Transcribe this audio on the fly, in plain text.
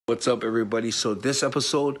What's up, everybody? So this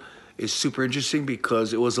episode is super interesting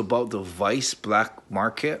because it was about the Vice Black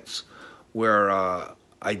Markets, where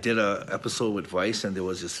I did a episode with Vice, and there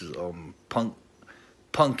was this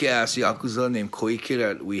punk ass Yakuza named Koike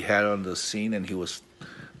that we had on the scene, and he was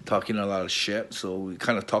talking a lot of shit. So we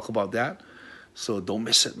kind of talk about that. So don't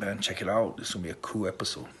miss it, man. Check it out. This will be a cool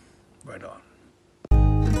episode. Right on.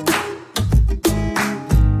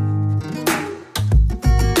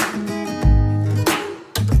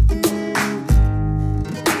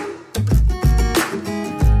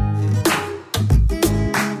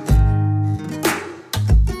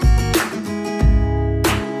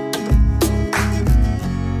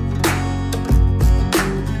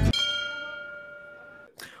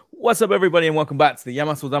 What's up, everybody, and welcome back to the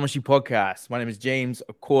Yamato Damashi podcast. My name is James,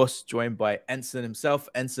 of course, joined by Enson himself.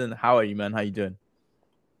 Enson, how are you, man? How you doing?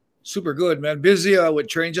 Super good, man. Busy with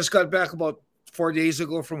training. Just got back about 4 days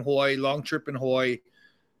ago from Hawaii. Long trip in Hawaii,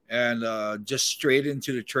 and just straight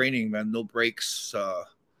into the training, man. No breaks.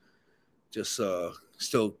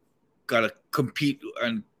 Still gotta compete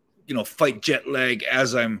and fight jet lag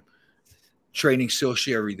as I'm training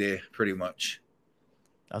Soshi every day, pretty much.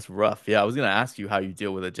 That's rough. Yeah, I was going to ask you how you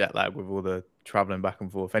deal with a jet lag with all the traveling back and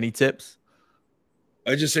forth. Any tips?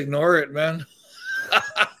 I just ignore it, man.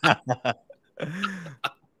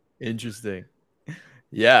 Interesting.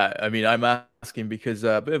 Yeah, I mean, I'm asking because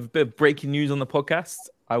a bit of breaking news on the podcast.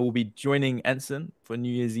 I will be joining Enson for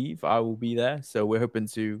New Year's Eve. I will be there. So we're hoping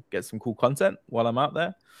to get some cool content while I'm out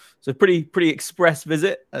there. So pretty express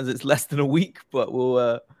visit, as it's less than a week, but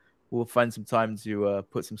we'll find some time to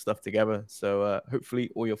put some stuff together. So hopefully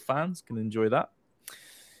all your fans can enjoy that.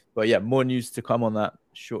 But yeah, more news to come on that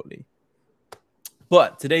shortly.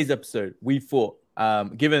 But today's episode, we thought,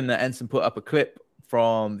 given that Enson put up a clip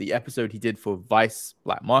from the episode he did for Vice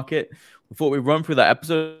Black Market, we thought we'd run through that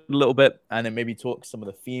episode a little bit and then maybe talk some of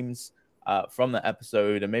the themes from the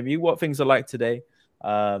episode and maybe what things are like today.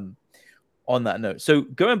 On that note, so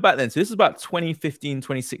going back then, so this is about 2015,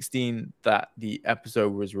 2016 that the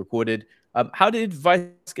episode was recorded. How did Vice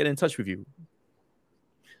get in touch with you?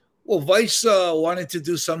 Well, Vice wanted to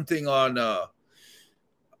do something on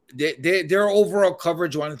their overall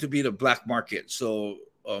coverage wanted to be the black market. So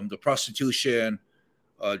the prostitution,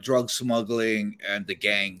 drug smuggling, and the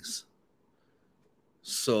gangs.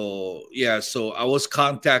 So yeah, so I was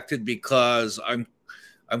contacted because I'm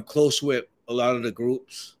close with a lot of the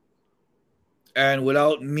groups. And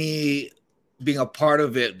without me being a part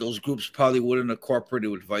of it, those groups probably wouldn't have cooperated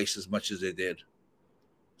with Vice as much as they did.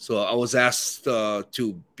 So I was asked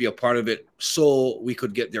to be a part of it so we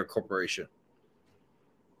could get their cooperation.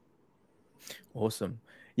 Awesome.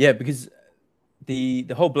 Yeah, because the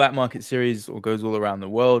whole Black Market series goes all around the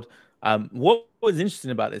world. What was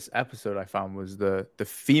interesting about this episode, I found, was the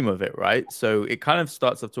theme of it, right? So it kind of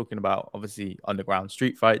starts off talking about, obviously, underground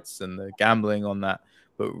street fights and the gambling on that.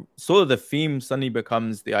 But sort of the theme suddenly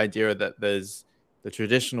becomes the idea that there's the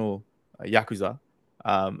traditional Yakuza,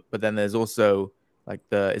 but then there's also like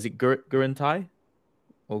is it Gurentai?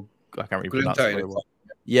 Or I can't really pronounce it very well.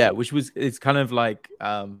 Yeah, it's kind of like,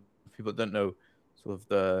 people don't know, sort of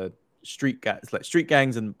the street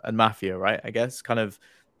gangs and mafia, right? I guess kind of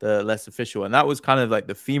the less official. And that was kind of like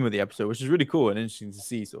the theme of the episode, which is really cool and interesting to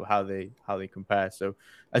see sort of how they compare. So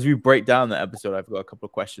as we break down the episode, I've got a couple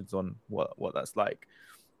of questions on what that's like.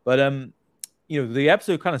 But the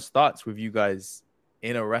episode kind of starts with you guys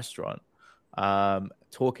in a restaurant,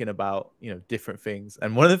 talking about different things.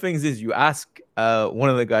 And one of the things is you ask one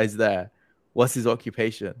of the guys there, what's his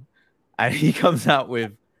occupation, and he comes out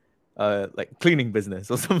with like cleaning business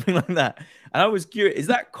or something like that. And I was curious, is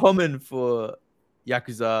that common for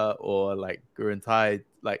Yakuza or like Gurentai,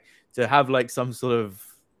 like to have like some sort of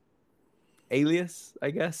alias, I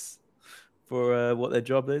guess, for what their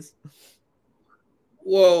job is?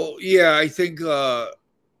 Well, yeah, I think a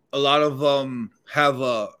lot of them have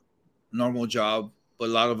a normal job, but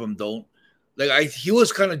a lot of them don't. Like he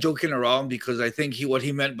was kind of joking around because I think what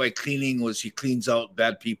he meant by cleaning was he cleans out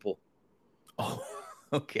bad people. Oh,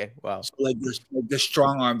 okay, wow. So like the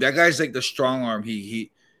strong arm. That guy's like the strong arm. He's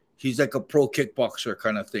like a pro kickboxer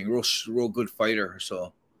kind of thing. Real good fighter.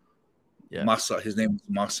 So yeah, Masa. His name is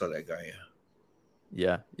Masa. That guy.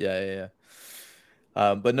 Yeah.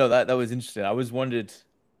 But no, that was interesting. I always wondered,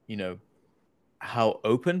 how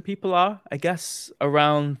open people are, I guess,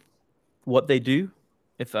 around what they do,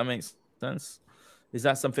 if that makes sense. Is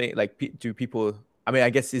that something like, do people, I mean, I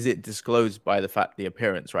guess, is it disclosed by the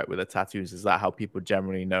appearance, right, with the tattoos? Is that how people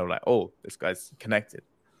generally know, like, oh, this guy's connected?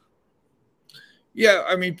 Yeah,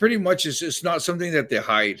 I mean, pretty much it's not something that they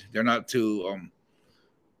hide. They're not too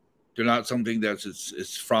they're not something that's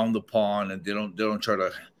it's frowned upon, and they don't try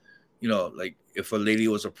to you know, like if a lady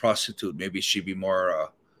was a prostitute, maybe she'd be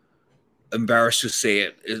more embarrassed to say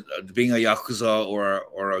it. Being a yakuza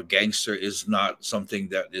or a gangster is not something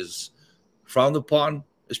that is frowned upon,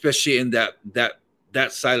 especially in that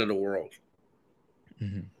side of the world.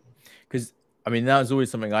 Because I mean, that was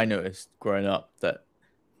always something I noticed growing up, that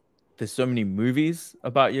there's so many movies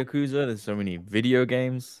about Yakuza, there's so many video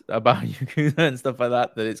games about Yakuza and stuff like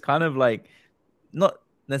that, that it's kind of like not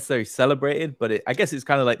necessarily celebrated, but I guess it's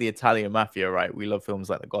kind of like the Italian mafia, right? We love films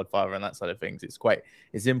like The Godfather and that side of things. It's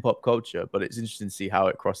in pop culture, but it's interesting to see how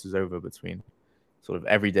it crosses over between sort of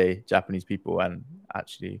everyday Japanese people and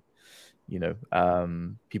actually, you know,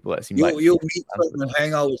 people that seem like you'll meet someone and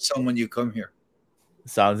hang out with someone, you come here.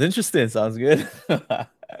 Sounds interesting. Sounds good.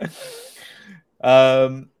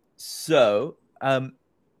 The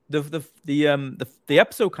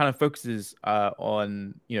episode kind of focuses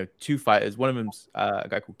on, you know, two fighters. One of them's a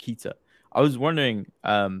guy called Kita. I was wondering,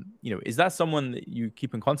 you know, is that someone that you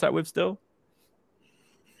keep in contact with still?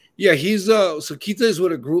 Yeah, he's so Kita is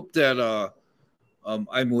with a group that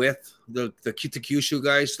I'm with, the Kitakyushu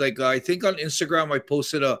guys. Like I think on Instagram I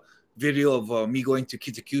posted a video of me going to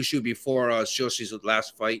Kitakyushu before Shoshi's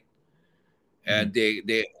last fight, and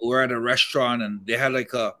they were at a restaurant, and they had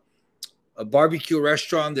like a barbecue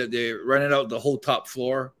restaurant that they rented out the whole top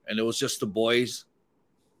floor, and it was just the boys,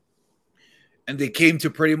 and they came to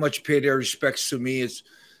pretty much pay their respects to me.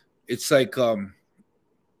 It's like I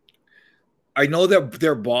know that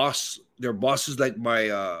their boss is like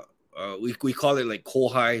my we call it like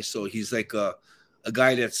kohai, so he's like a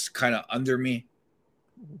guy that's kind of under me,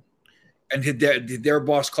 and their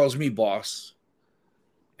boss calls me boss.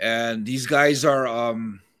 And these guys are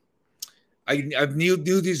I've knew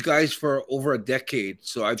these guys for over a decade,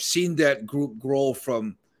 so I've seen that group grow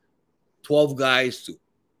from 12 guys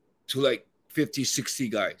to like 50, 60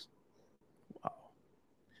 guys. Wow.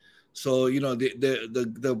 So you know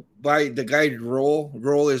the guy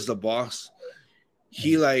Roll is the boss.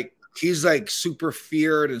 He's like super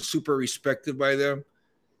feared and super respected by them,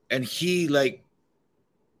 and he like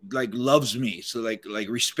loves me, so like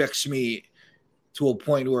respects me to a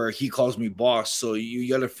point where he calls me boss. So you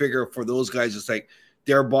got to figure for those guys, it's like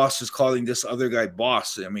their boss is calling this other guy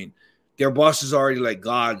boss. I mean, their boss is already like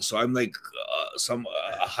God, so I'm like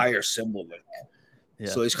a higher symbol. Like, yeah.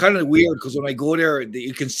 So it's kind of weird because when I go there,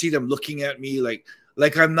 you can see them looking at me like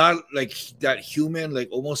I'm not like that human, like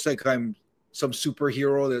almost like I'm some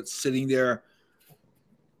superhero that's sitting there,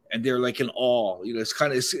 and they're like in awe. You know, it's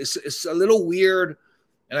kind of it's a little weird.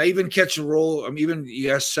 And I even catch Roll.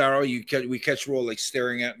 Yes, Sarah, we catch Roll like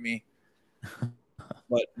staring at me.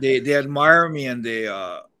 But they admire me, and they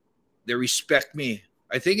respect me.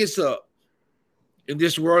 I think in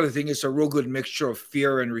this world, I think it's a real good mixture of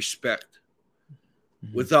fear and respect.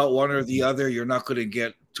 Mm-hmm. Without one or the other, you're not going to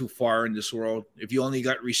get too far in this world. If you only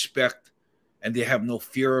got respect and they have no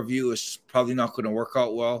fear of you, it's probably not going to work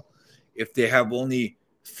out well. If they have only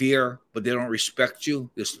fear but they don't respect you,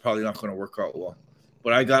 this is probably not going to work out well.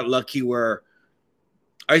 But I got lucky where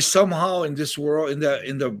I somehow in this world,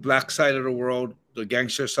 in the black side of the world, the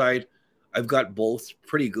gangster side, I've got both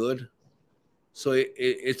pretty good. So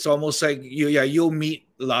it's almost like you'll meet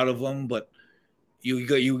a lot of them, but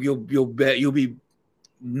you'll be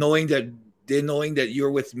knowing that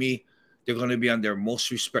you're with me, they're going to be on their most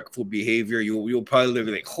respectful behavior. You'll probably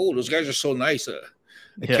be like, oh, those guys are so nice.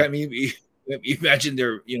 I can't even imagine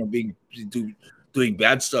they're doing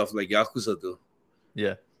bad stuff like Yakuza do.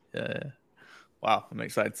 Yeah. Wow, I'm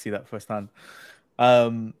excited to see that firsthand.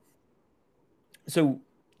 So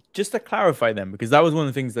just to clarify then, because that was one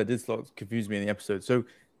of the things that did sort of confuse me in the episode. So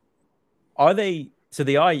they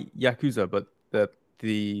are Yakuza, but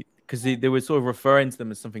because they were sort of referring to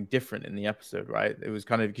them as something different in the episode, right? It was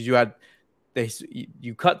kind of because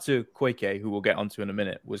you cut to Koike, who we'll get onto in a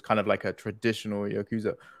minute, was kind of like a traditional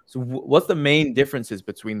Yakuza. So what's the main differences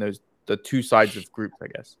between the two sides of groups, I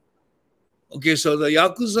guess? Okay, so the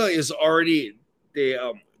Yakuza is already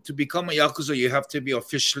to become a Yakuza, you have to be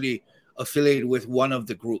officially affiliated with one of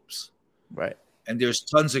the groups, right? And there's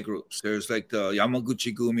tons of groups. There's like the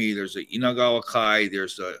Yamaguchi Gumi, there's the Inagawa Kai,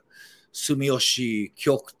 there's the Sumiyoshi,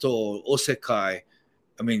 Kyokuto, Osekai.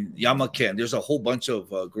 I mean Yamaken. There's a whole bunch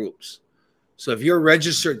of groups. So if you're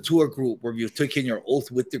registered to a group or you've taken your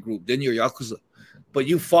oath with the group, then you're Yakuza. But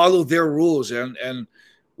you follow their rules, and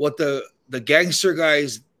what the gangster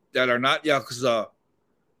guys that are not Yakuza,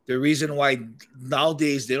 the reason why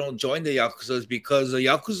nowadays they don't join the Yakuza is because the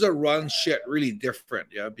Yakuza run shit really different.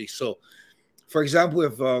 Yeah. So, for example,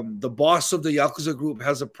 if the boss of the Yakuza group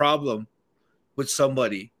has a problem with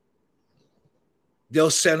somebody,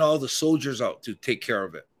 they'll send all the soldiers out to take care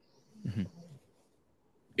of it. Mm-hmm.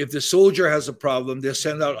 if the soldier has a problem, they'll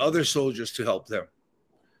send out other soldiers to help them.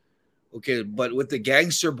 Okay, but with the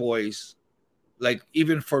gangster boys, like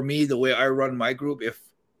even for me, the way I run my group, if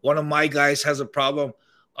one of my guys has a problem,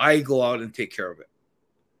 I go out and take care of it.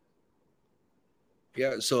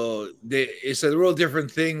 Yeah, so it's a real different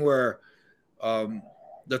thing where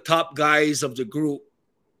the top guys of the group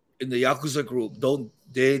in the Yakuza group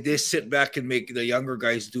they sit back and make the younger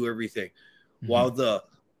guys do everything, while the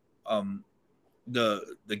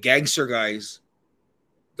gangster guys,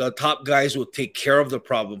 the top guys will take care of the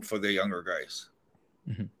problem for the younger guys.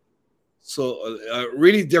 So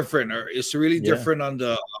really different. It's really different on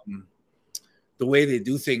the way they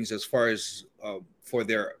do things as far as for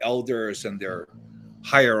their elders and their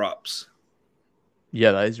higher ups.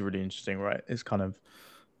 Yeah, that is really interesting, right? It's kind of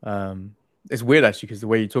it's weird actually, because the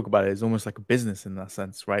way you talk about it is almost like a business in that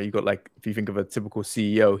sense, right? You got, like, if you think of a typical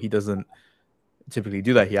CEO, he doesn't typically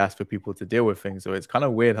do that. He asks for people to deal with things. So it's kind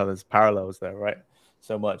of weird how there's parallels there, right?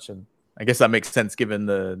 So much. And I guess that makes sense given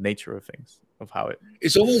the nature of things, of how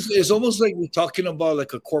it's almost like we're talking about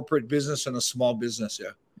like a corporate business and a small business.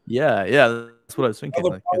 Yeah, that's what I was thinking.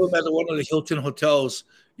 Like, problem at one of the Hilton hotels,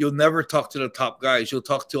 you'll never talk to the top guys. You'll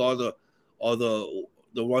talk to all the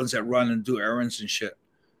ones that run and do errands and shit.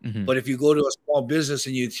 But if you go to a small business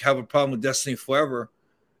and you have a problem with Destiny Forever,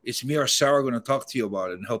 it's me or Sarah going to talk to you about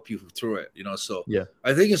it and help you through it. You know, so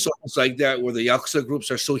I think it's almost like that, where the Yakuza groups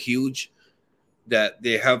are so huge that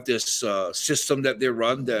they have this system that they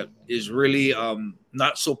run that is really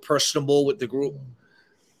not so personable with the group,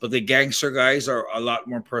 but the gangster guys are a lot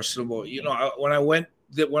more personable. You know,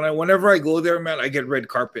 whenever I go there, man, I get red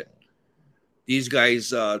carpet. These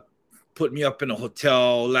guys put me up in a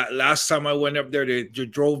hotel. Last time I went up there, they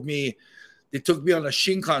drove me. They took me on a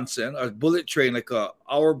Shinkansen, a bullet train, like a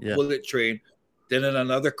hour bullet train. Then in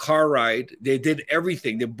another car ride, they did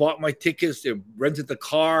everything. They bought my tickets. They rented the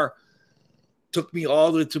car. Took me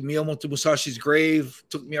all the way to Miyamoto Musashi's grave.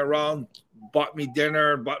 Took me around. Bought me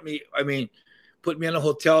dinner. Put me in a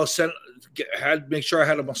hotel. Make sure I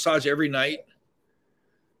had a massage every night.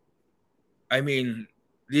 I mean,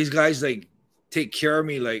 these guys like take care of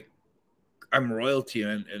me like I'm royalty,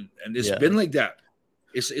 and it's been like that.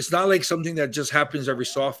 It's not like something that just happens every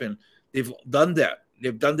so often. They've done that.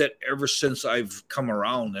 They've done that ever since I've come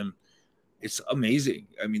around, and it's amazing.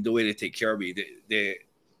 I mean, the way they take care of me.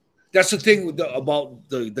 That's the thing about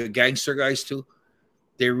the gangster guys too.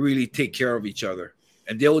 They really take care of each other,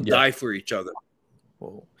 and they'll die for each other.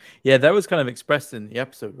 Well, yeah, that was kind of expressed in the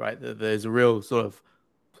episode, right? There's a real sort of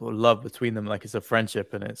love between them, like it's a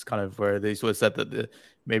friendship, and it's kind of where they sort of said that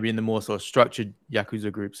maybe in the more sort of structured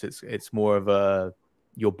Yakuza groups, it's more of a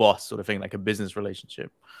your boss sort of thing, like a business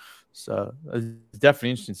relationship. So it's definitely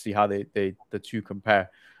interesting to see how the two compare.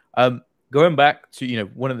 Going back to,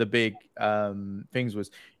 one of the big things was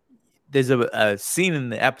there's a scene in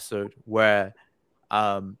the episode where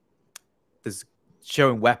there's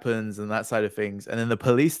showing weapons and that side of things, and then the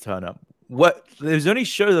police turn up. There's only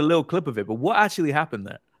showed a little clip of it, but what actually happened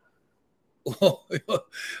there?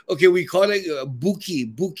 Okay, we call it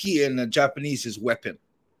buki. Buki in Japanese is weapon.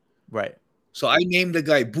 Right. So I named the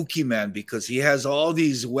guy Buki Man because he has all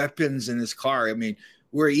these weapons in his car. I mean,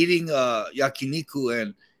 we're eating yakiniku,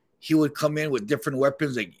 and he would come in with different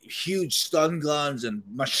weapons, like huge stun guns and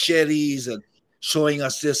machetes, and showing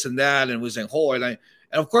us this and that. And was saying, "Oh," and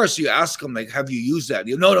of course you ask him, like, "Have you used that?"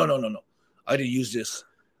 No, I didn't use this.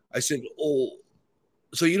 I said, "Oh,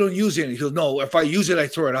 so you don't use it?" He goes, "No, if I use it, I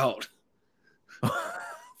throw it out."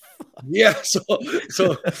 Yeah, so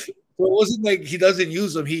it wasn't like he doesn't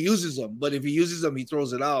use them. He uses them, but if he uses them, he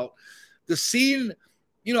throws it out. The scene,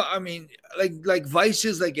 I mean, like Vice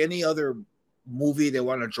is like any other movie. They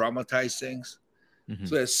want to dramatize things.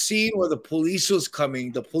 So a scene where the police was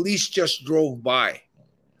coming, the police just drove by.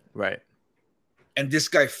 Right. And this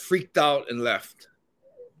guy freaked out and left.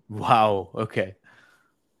 Wow. Okay.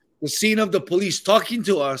 The scene of the police talking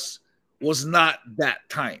to us was not that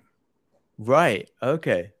time. Right.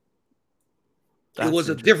 Okay. It was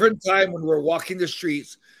a different time when we were walking the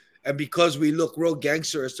streets, and because we look real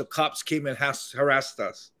gangsters, the cops came and harassed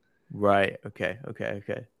us. Right. Okay.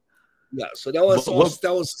 Yeah. So that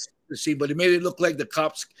was the scene, but it made it look like the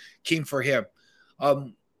cops came for him.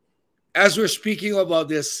 As we're speaking about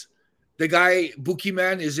this, the guy Buki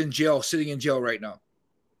Man is in jail, sitting in jail right now.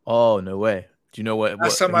 Oh, no way. Do you know what?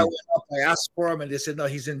 Last time I went up, I asked for him, and they said no,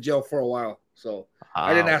 he's in jail for a while. So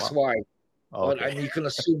I didn't ask why. Oh, but I mean, you can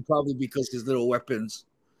assume probably because his little weapons.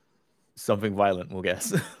 Something violent, we'll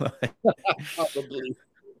guess. Probably.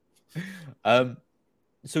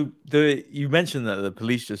 So you mentioned that the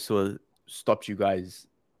police just sort of stopped you guys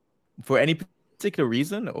for any particular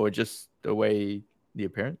reason, or just the way the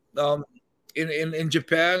appearance? In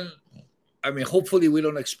Japan, I mean, hopefully we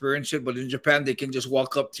don't experience it, but in Japan they can just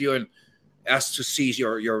walk up to you and ask to see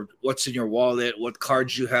your what's in your wallet, what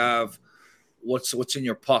cards you have, what's in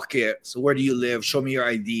your pocket. So where do you live? Show me your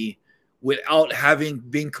ID, without having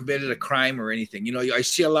been committed a crime or anything. You know, I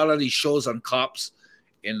see a lot of these shows on cops.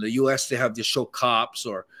 In the U.S., they have this show Cops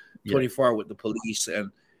or 24 Hour with the Police,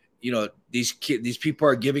 and you know, these people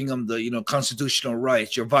are giving them the, you know, constitutional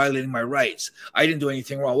rights. You're violating my rights. I didn't do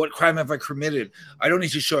anything wrong. What crime have I committed? I don't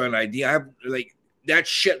need to show an ID. I have, like, that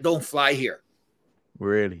shit don't fly here.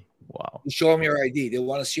 Really? Wow. You show them your ID. They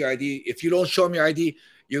want to see your ID. If you don't show them your ID,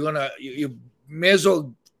 you're gonna you may as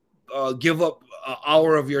well give up an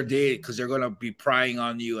hour of your day, because they're gonna be prying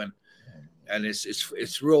on you, and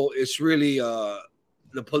it's really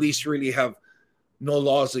the police really have no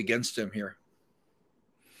laws against them here.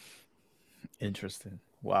 Interesting.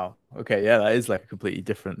 Wow. Okay. Yeah, that is like completely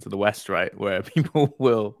different to the West, right? Where people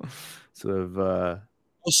will sort of. I'll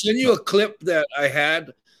send you a clip that I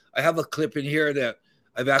had. I have a clip in here that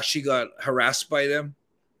I've actually got harassed by them.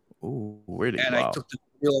 Oh, really? And wow. I took the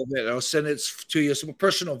video of it. I'll send it to you. It's a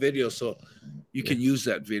personal video, so you can use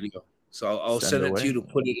that video. So I'll send it to you to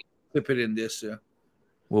clip it in this. Yeah.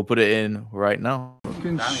 We'll put it in right now.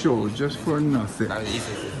 Fucking show just for nothing.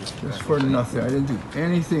 Just for nothing. I didn't do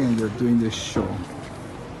anything and they're doing this show.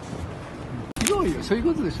 ひどいよ、そういう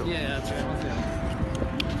ことでしょ。いやいや、違いますよ。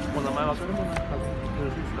お名前忘れ物なんかよ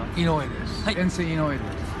ろしいですか。井上です。はい。Enson井上です。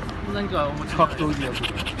何かお持ち格闘技やって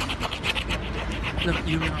る。なんか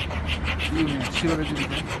有名な知られてるね。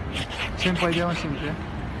先輩電話してみて。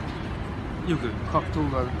よく格闘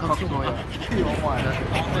や。いいよお前。ご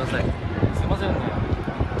めんなさい。すいませんね。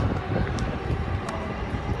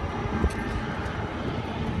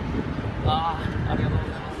ありがとうござ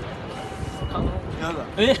い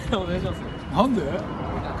ます。お願いします。なんで?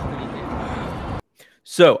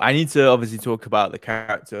 So I need to obviously talk about the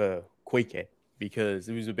character Koike, because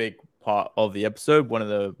it was a big part of the episode, one of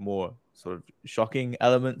the more sort of shocking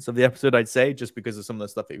elements of the episode, I'd say, just because of some of the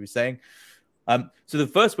stuff that he was saying. So the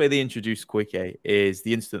first way they introduced Koike is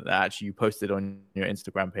the incident that actually you posted on your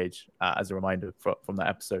Instagram page as a reminder from that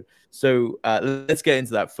episode. So let's get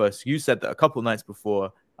into that first. You said that a couple of nights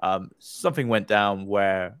before, something went down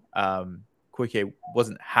where Koike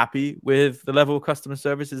wasn't happy with the level of customer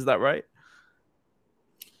service. Is that right?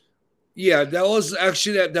 Yeah, that was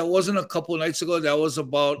actually that wasn't a couple nights ago. That was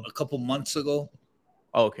about a couple months ago.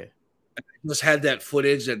 Oh, okay. I just had that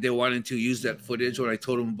footage that they wanted to use that footage when I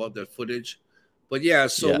told them about that footage. But yeah,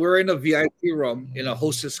 so we're in a VIP room in a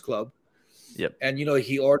hostess club. Yep. And you know,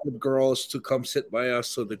 he ordered girls to come sit by us,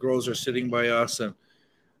 so the girls are sitting by us, and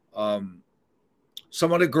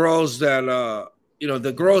some of the girls that you know,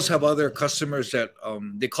 the girls have other customers that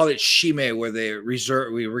they call it shime, where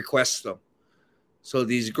we request them. So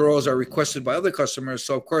these girls are requested by other customers.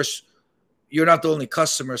 So of course, you're not the only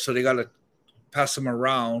customer, so they gotta pass them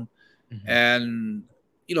around. Mm-hmm. And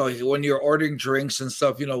you know, when you're ordering drinks and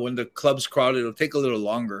stuff, you know, when the club's crowded, it'll take a little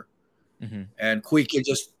longer. Mm-hmm. And Koike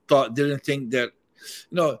just didn't think that,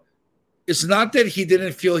 you know, it's not that he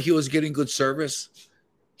didn't feel he was getting good service.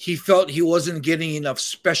 He felt he wasn't getting enough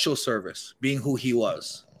special service, being who he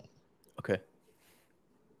was. Okay.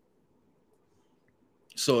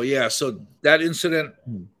 So yeah, so that incident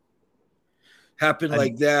happened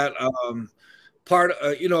like that.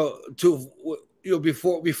 You know,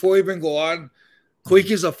 before we even go on,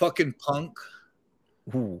 Koike is a fucking punk.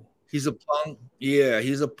 Ooh. He's a punk. Yeah,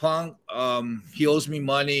 he's a punk. He owes me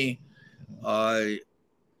money.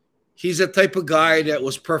 He's the type of guy that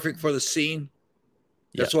was perfect for the scene.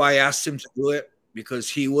 That's why I asked him to do it, because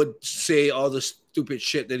he would say all the stupid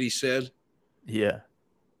shit that he said. Yeah.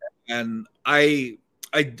 And I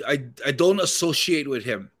don't associate with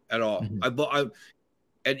him at all. Mm-hmm.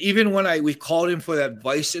 And even when we called him for that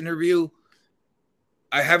Vice interview,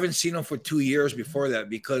 I haven't seen him for 2 years before that,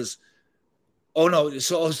 because so you know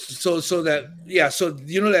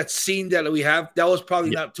that scene that we have, that was probably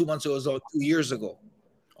not 2 months ago, it was 2 years ago.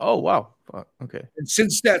 Oh wow. Okay. And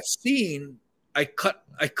since that scene, I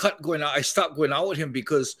stopped going out with him,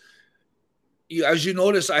 because as you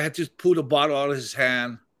notice, I had to pull the bottle out of his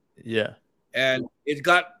hand. Yeah. And it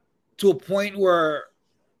got to a point where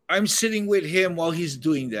I'm sitting with him while he's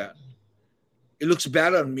doing that. It looks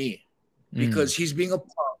bad on me, because he's being a punk.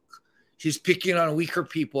 He's picking on weaker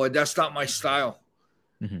people, and that's not my style.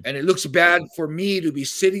 Mm-hmm. And it looks bad for me to be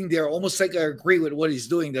sitting there almost like I agree with what he's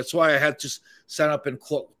doing. That's why I had to stand up and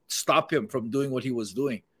stop him from doing what he was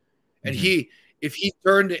doing. And if he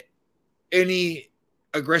turned any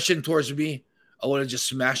aggression towards me, I would have just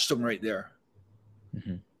smashed him right there.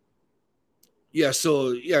 Mm-hmm.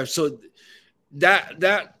 So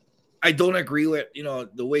that I don't agree with. You know,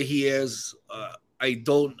 the way he is. I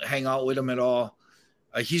don't hang out with him at all.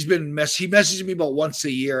 He messages me about once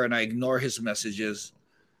a year, and I ignore his messages.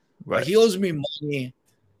 Right. He owes me money,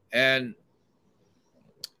 and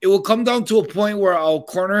it will come down to a point where I'll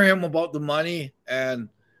corner him about the money, and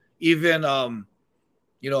even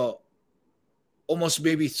you know, almost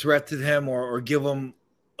maybe threaten him or give him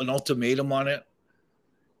an ultimatum on it.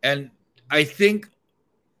 And I think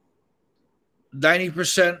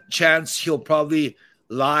 90% chance he'll probably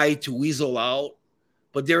lie to weasel out,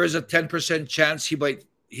 but there is a 10% chance he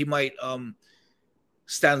might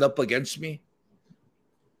stand up against me.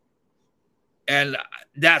 And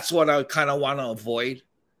that's what I kind of want to avoid.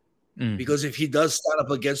 Because if he does stand up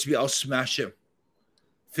against me, I'll smash him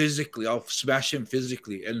physically. I'll smash him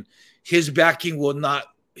physically. And his backing will not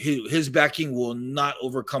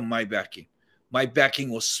overcome my backing. My backing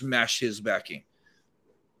will smash his backing.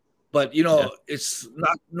 But you know, it's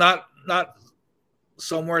not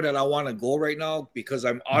somewhere that I want to go right now because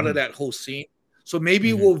I'm out of that whole scene. So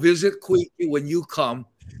maybe we'll visit Koike when you come,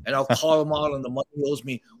 and I'll call him out on the money he owes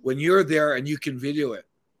me when you're there, and you can video it.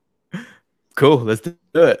 Cool, let's do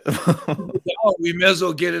it. We may as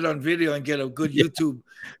well get it on video and get a good YouTube,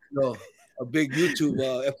 a big YouTube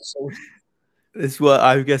episode. It's what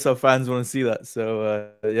I guess our fans want to see that. So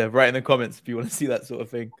yeah, write in the comments if you want to see that sort of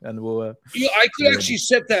thing, and we'll. I could actually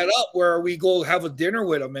set that up where we go have a dinner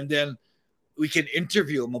with him, and then we can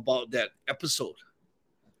interview him about that episode.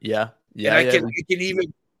 Yeah. And I can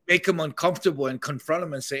even make him uncomfortable and confront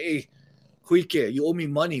him and say, "Hey, Koike, you owe me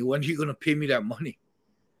money. When are you gonna pay me that money?"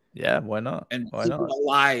 Yeah, why not? And why he'll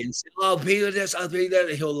lie and say, "Oh, I'll pay you this, I'll pay you that,"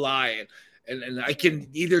 and he'll lie. And I can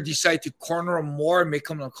either decide to corner him more and make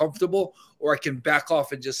him uncomfortable, or I can back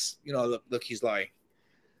off and just, look, he's lying.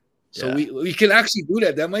 So we can actually do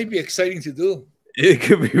that. That might be exciting to do. It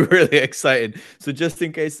could be really exciting. So just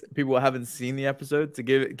in case people haven't seen the episode, to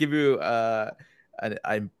give you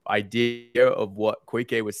an idea of what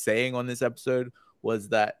Koike was saying on this episode, was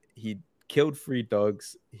that he killed 3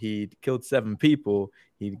 dogs, he killed 7 people,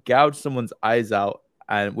 he gouged someone's eyes out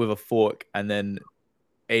and with a fork, and then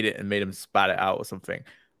ate it and made him spat it out or something.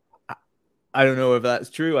 I don't know if that's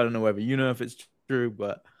true. I don't know whether you know if it's true,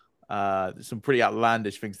 but there's some pretty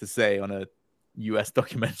outlandish things to say on a US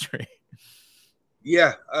documentary.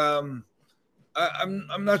 Yeah. I'm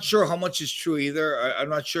not sure how much is true either. I'm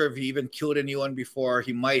not sure if he even killed anyone before.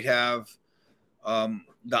 He might have. The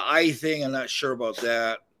eye thing, I'm not sure about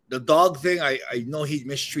that. The dog thing, I know he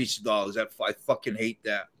mistreats dogs. I fucking hate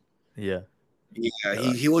that. Yeah.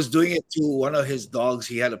 Yeah, he was doing it to one of his dogs.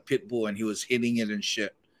 He had a pit bull and he was hitting it and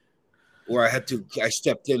shit. Where I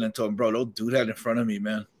stepped in and told him, "Bro, don't do that in front of me,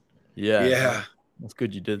 man." Yeah. That's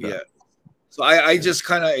good you did that. Yeah. So I just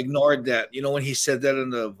kind of ignored that. When he said that in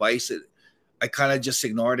the Vice, I kind of just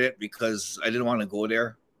ignored it because I didn't want to go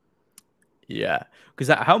there. Yeah.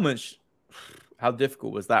 Because how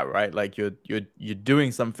difficult was that, right? Like you're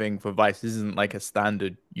doing something for Vice. This isn't like a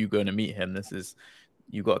standard you going to meet him. This is,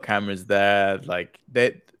 you got cameras there. Like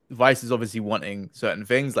Vice is obviously wanting certain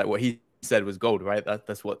things. Like what he said was gold, right?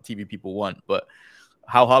 That's what TV people want. But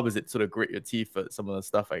how hard was it to sort of grit your teeth at some of the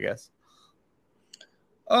stuff, I guess?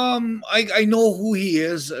 I know who he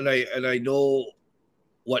is, and I know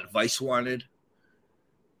what Vice wanted.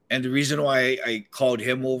 And the reason why I called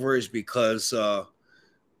him over is because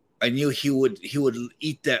I knew he would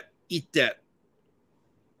eat that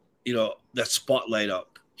that spotlight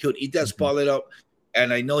up. He would eat that spotlight up,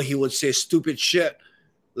 and I know he would say stupid shit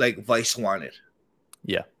like Vice wanted.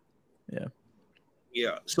 Yeah.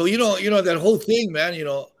 So that whole thing, man.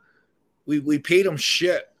 We paid him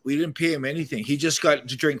shit. We didn't pay him anything. He just got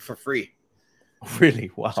to drink for free. Really?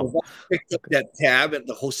 Wow. So I picked up that tab at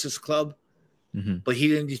the Hostess Club, but he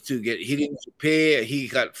didn't need to pay. He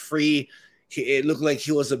got free. It looked like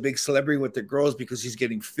he was a big celebrity with the girls because he's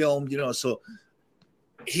getting filmed, So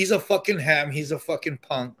he's a fucking ham. He's a fucking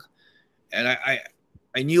punk, and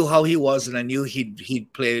I knew how he was, and I knew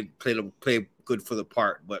he'd play good for the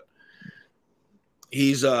part. But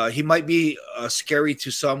he might be scary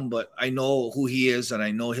to some, but I know who he is, and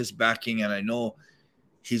I know his backing, and I know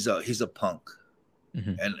he's a punk,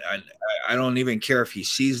 and I don't even care if he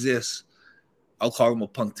sees this. I'll call him a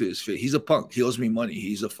punk to his face. He's a punk. He owes me money.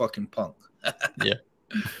 He's a fucking punk. Yeah.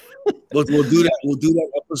 We'll do that. We'll do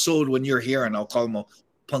that episode when you're here, and I'll call him a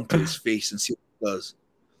punk to his face and see what he does.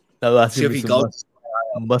 That's see if he goes.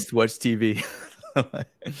 Must-watch TV.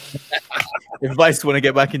 If Vice want to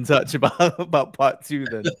get back in touch about part 2,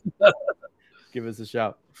 then give us a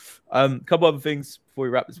shout. Couple other things before we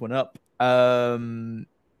wrap this one up. And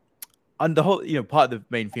the whole, part of the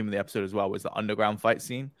main theme of the episode as well was the underground fight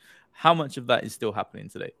scene. How much of that is still happening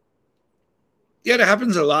today? Yeah, that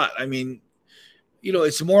happens a lot. I mean, you know,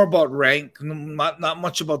 it's more about rank, not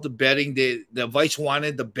much about the betting. The Vice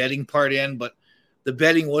wanted the betting part in, but the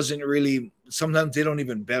betting wasn't really. Sometimes they don't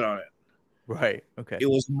even bet on it. Right. Okay. It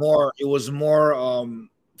was more. It was more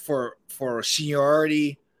for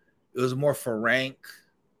seniority. It was more for rank.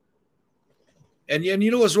 And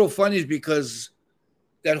you know what's real funny is because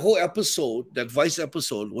that whole episode, that Vice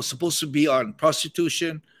episode, was supposed to be on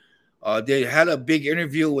prostitution. They had a big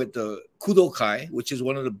interview with the Koike, which is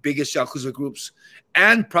one of the biggest Yakuza groups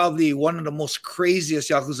and probably one of the most craziest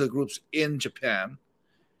Yakuza groups in Japan.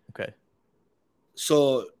 Okay.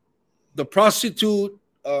 So the prostitute,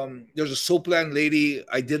 there's a soapland lady.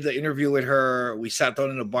 I did the interview with her. We sat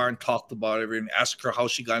down in a bar and talked about everything, asked her how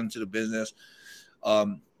she got into the business. I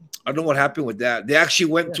don't know what happened with that. They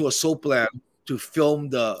actually went to a soapland to film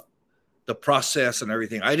the process and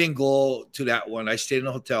everything. I didn't go to that one. I stayed in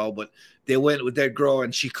a hotel, but they went with that girl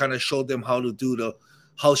and she kind of showed them how to do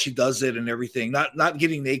how she does it and everything. Not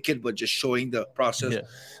getting naked, but just showing the process. Yeah.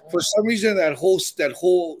 For some reason, that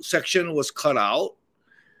whole section was cut out.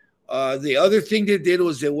 The other thing they did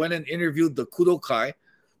was they went and interviewed the Koike.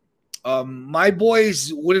 My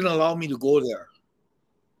boys wouldn't allow me to go there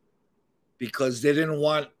because they didn't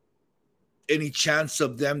want any chance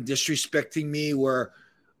of them disrespecting me where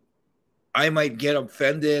I might get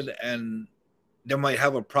offended and they might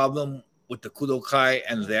have a problem with the Koike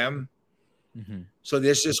and them. Mm-hmm. So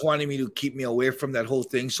they just wanted me to keep me away from that whole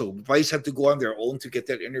thing. So Vice had to go on their own to get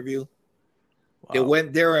that interview. Wow. They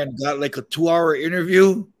went there and got like a 2-hour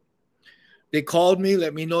interview. They called me,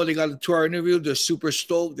 let me know they got a 2-hour interview. They're super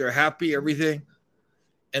stoked. They're happy, everything.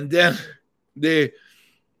 And then they,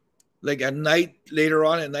 like at night, later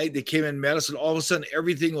on at night, they came and met us, and all of a sudden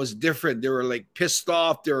everything was different. They were like pissed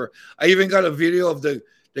off. I even got a video of the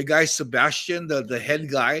guy Sebastian, the head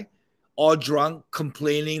guy, all drunk,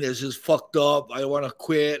 complaining. This is fucked up. I want to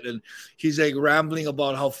quit. And he's like rambling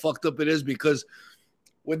about how fucked up it is because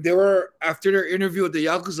when they were after their interview with the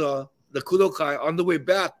Yakuza, the Koike, on the way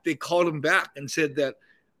back, they called him back and said that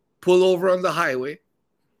pull over on the highway.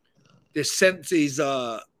 They sent these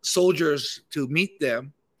soldiers to meet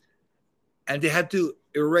them. And they had to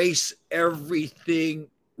erase everything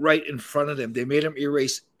right in front of them. They made them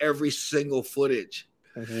erase every single footage.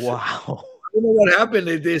 Wow. I don't know what happened.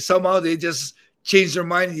 They somehow just changed their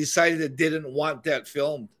mind and decided they didn't want that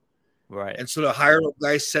filmed. Right. And so the higher up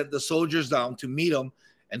guys sent the soldiers down to meet them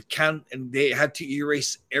and they had to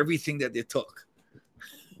erase everything that they took.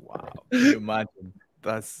 Wow. Can you imagine?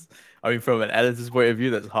 From an editor's point of view,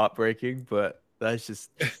 that's heartbreaking, but that's just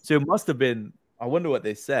so it must have been. I wonder what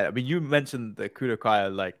they said. I mean, you mentioned the Koike are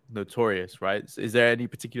like notorious, right? So is there any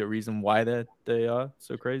particular reason why they are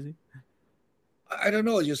so crazy? I don't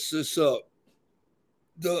know. Just the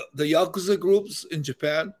Yakuza groups in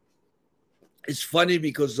Japan. It's funny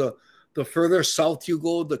because the further south you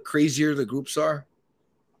go, the crazier the groups are.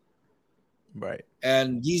 Right.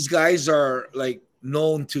 And these guys are like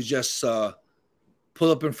known to just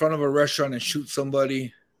pull up in front of a restaurant and shoot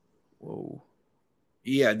somebody. Whoa.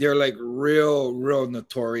 Yeah, they're like real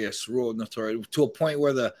notorious to a point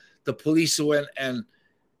where the police went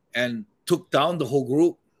and took down the whole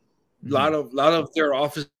group. A lot of their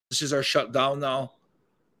offices are shut down now,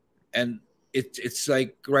 and it's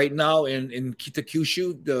like right now in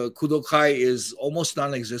Kitakyushu, the Koike is almost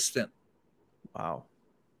non-existent. Wow.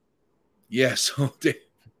 Yeah, so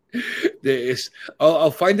I'll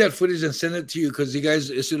find that footage and send it to you because you guys,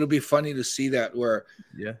 it'll be funny to see that where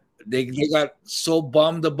they got so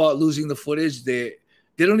bummed about losing the footage. They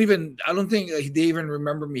don't even, I don't think they even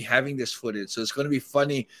remember me having this footage. So it's going to be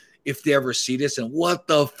funny if they ever see this and what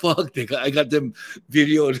the fuck I got them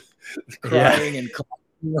videoed crying and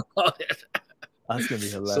complaining about it. That's going to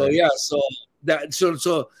be hilarious.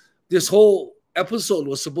 So this whole episode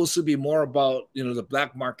was supposed to be more about, the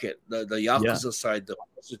black market, the Yakuza side, the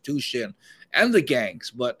prostitution and the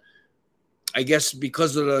gangs. But I guess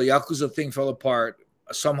because of the Yakuza thing fell apart,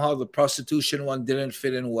 somehow the prostitution one didn't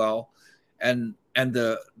fit in well. And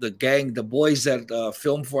the gang, the boys that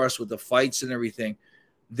filmed for us with the fights and everything,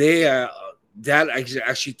 that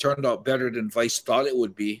actually turned out better than Vice thought it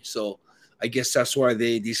would be. So I guess that's why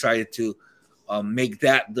they decided to make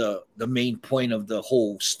that the main point of the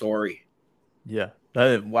whole story. Yeah.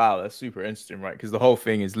 Wow, that's super interesting, right? Because the whole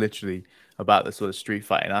thing is literally about the sort of street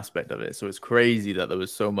fighting aspect of it. So it's crazy that there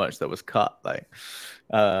was so much that was cut. Like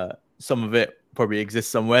some of it probably exists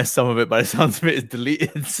somewhere. Some of it, by the sounds of it, is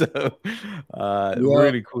deleted. So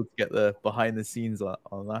really cool to get the behind the scenes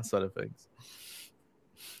on that side of things.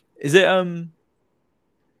 Is it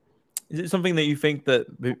something that you think that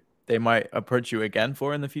they might approach you again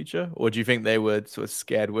for in the future, or do you think they were sort of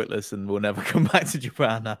scared witless and will never come back to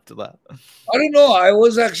Japan after that? I don't know. I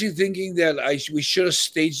was actually thinking that we should have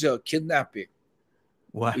staged a kidnapping.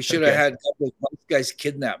 Wow. We should have had those guys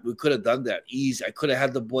kidnapped. We could have done that easy. I could have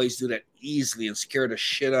had the boys do that easily and scare the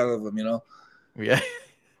shit out of them, you know? Yeah.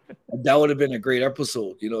 That would have been a great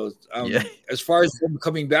episode, you know? Yeah. As far as them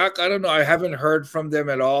coming back, I don't know. I haven't heard from them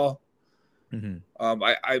at all.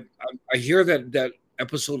 I hear that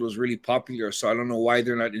episode was really popular, so I don't know why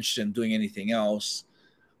they're not interested in doing anything else.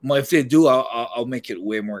 Well, if they do, I'll make it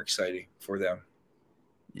way more exciting for them.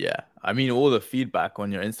 Yeah, I mean, all the feedback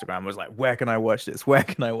on your Instagram was like, "Where can I watch this? Where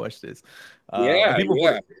can I watch this?"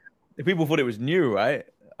 People thought it was new, right?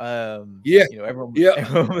 You know, everyone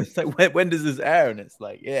was like, "When does this air?" And it's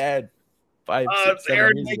like, it aired 5, 6,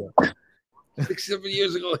 7 years ago. 6, 7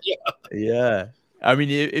 years ago. Yeah. I mean,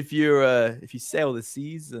 if you sail the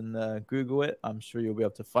seas and Google it, I'm sure you'll be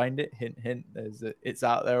able to find it. Hint, hint. It's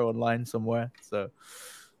out there online somewhere. So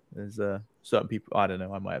there's certain people. I don't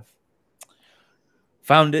know. I might have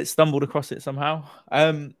found it, stumbled across it somehow.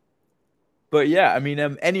 But yeah, I mean,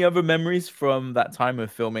 any other memories from that time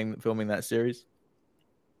of filming that series?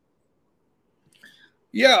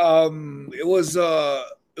 Yeah, it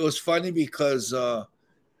was funny because I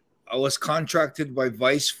was contracted by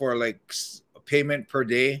Vice for like a payment per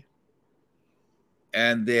day,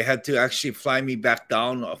 and they had to actually fly me back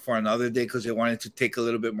down for another day because they wanted to take a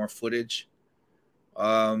little bit more footage.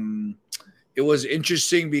 It was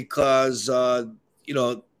interesting because you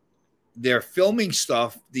know, they're filming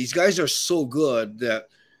stuff. These guys are so good that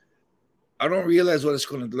I don't realize what it's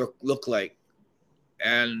going to look like.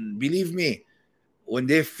 And believe me, when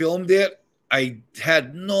they filmed it, I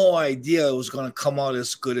had no idea it was going to come out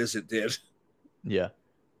as good as it did. Yeah.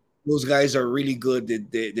 Those guys are really good.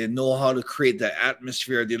 They know how to create the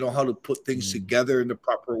atmosphere. They know how to put things together in the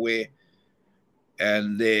proper way.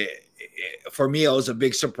 And for me, it was a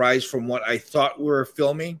big surprise from what I thought we were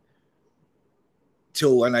filming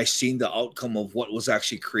till when I seen the outcome of what was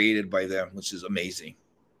actually created by them, which is amazing.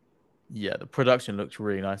 Yeah, the production looks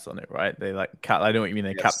really nice on it, right? They like I know what you mean.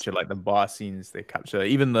 They capture like the bar scenes. They capture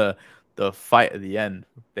even the fight at the end.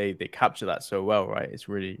 They capture that so well, right? It's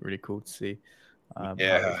really, really cool to see. And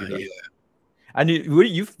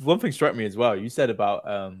you one thing struck me as well. You said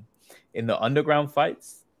about in the underground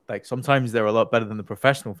fights, like sometimes they're a lot better than the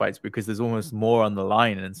professional fights because there's almost more on the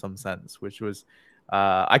line in some sense, which was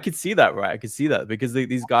I could see that, right? I could see that because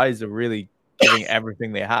these guys are really giving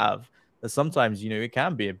everything they have. But sometimes, you know, it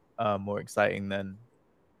can be more exciting than,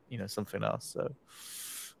 you know, something else. So,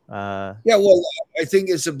 yeah, well, I think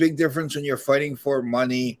it's a big difference when you're fighting for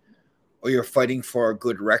money or you're fighting for a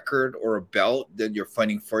good record or a belt than you're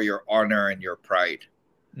fighting for your honor and your pride.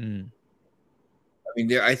 I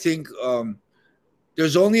mean, I think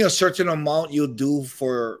there's only a certain amount you'll do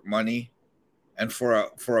for money and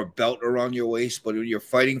for a belt around your waist, but when you're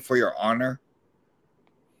fighting for your honor,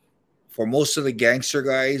 for most of the gangster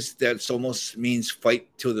guys, that almost means fight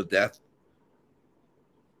to the death.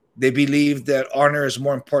 They believe that honor is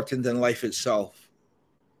more important than life itself.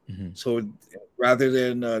 So rather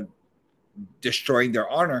than destroying their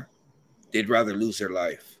honor, they'd rather lose their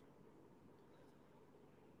life.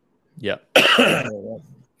 Yeah.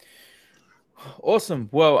 Awesome.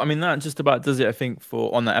 Well, I mean, that just about does it, I think,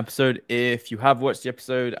 on that episode. If you have watched the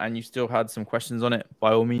episode and you still had some questions on it,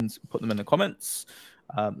 by all means, put them in the comments.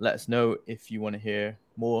 Let us know if you want to hear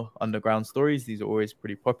more underground stories. These are always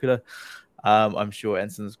pretty popular. I'm sure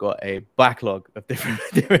Enson's got a backlog of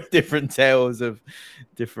different tales of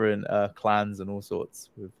different clans and all sorts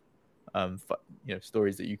with you know,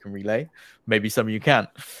 stories that you can relay. Maybe some of you can't,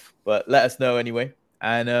 but let us know anyway.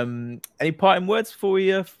 And any parting words before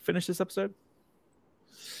we finish this episode?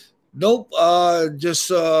 Nope.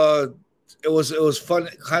 Just it was fun,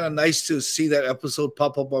 kind of nice to see that episode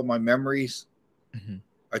pop up on my memories.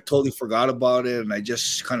 I totally forgot about it, and I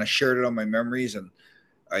just kind of shared it on my memories. And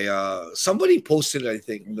somebody posted, I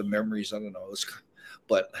think, in the memories. I don't know,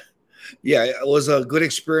 but yeah, it was a good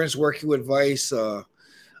experience working with Vice.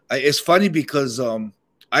 It's funny because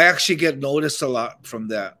I actually get noticed a lot from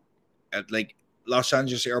that. At like Los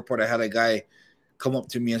Angeles airport, I had a guy come up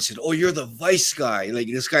to me and said, "Oh, you're the Vice guy." Like,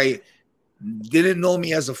 this guy didn't know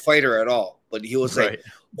me as a fighter at all, but he was like,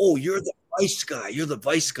 "Oh, you're the Vice guy. You're the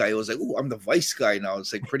Vice guy." I was like, "Oh, I'm the Vice guy now."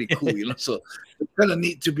 It's like pretty cool, you know. So it's kind of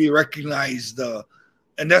neat to be recognized.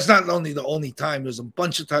 And that's not only the only time. There's a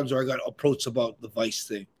bunch of times where I got approached about the Vice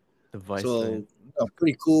thing. The Vice thing.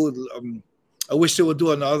 Pretty cool. I wish they would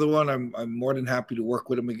do another one. I'm more than happy to work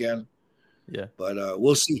with him again. Yeah, but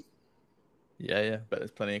we'll see. Yeah, but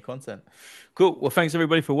there's plenty of content. Cool. Well, thanks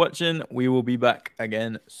everybody for watching. We will be back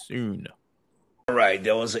again soon. All right,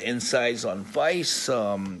 that was the insights on Vice.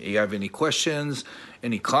 You have any questions,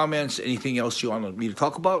 any comments, anything else you want me to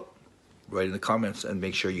talk about? Write in the comments and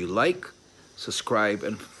make sure you like, subscribe,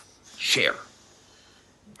 and share.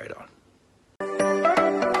 Right on.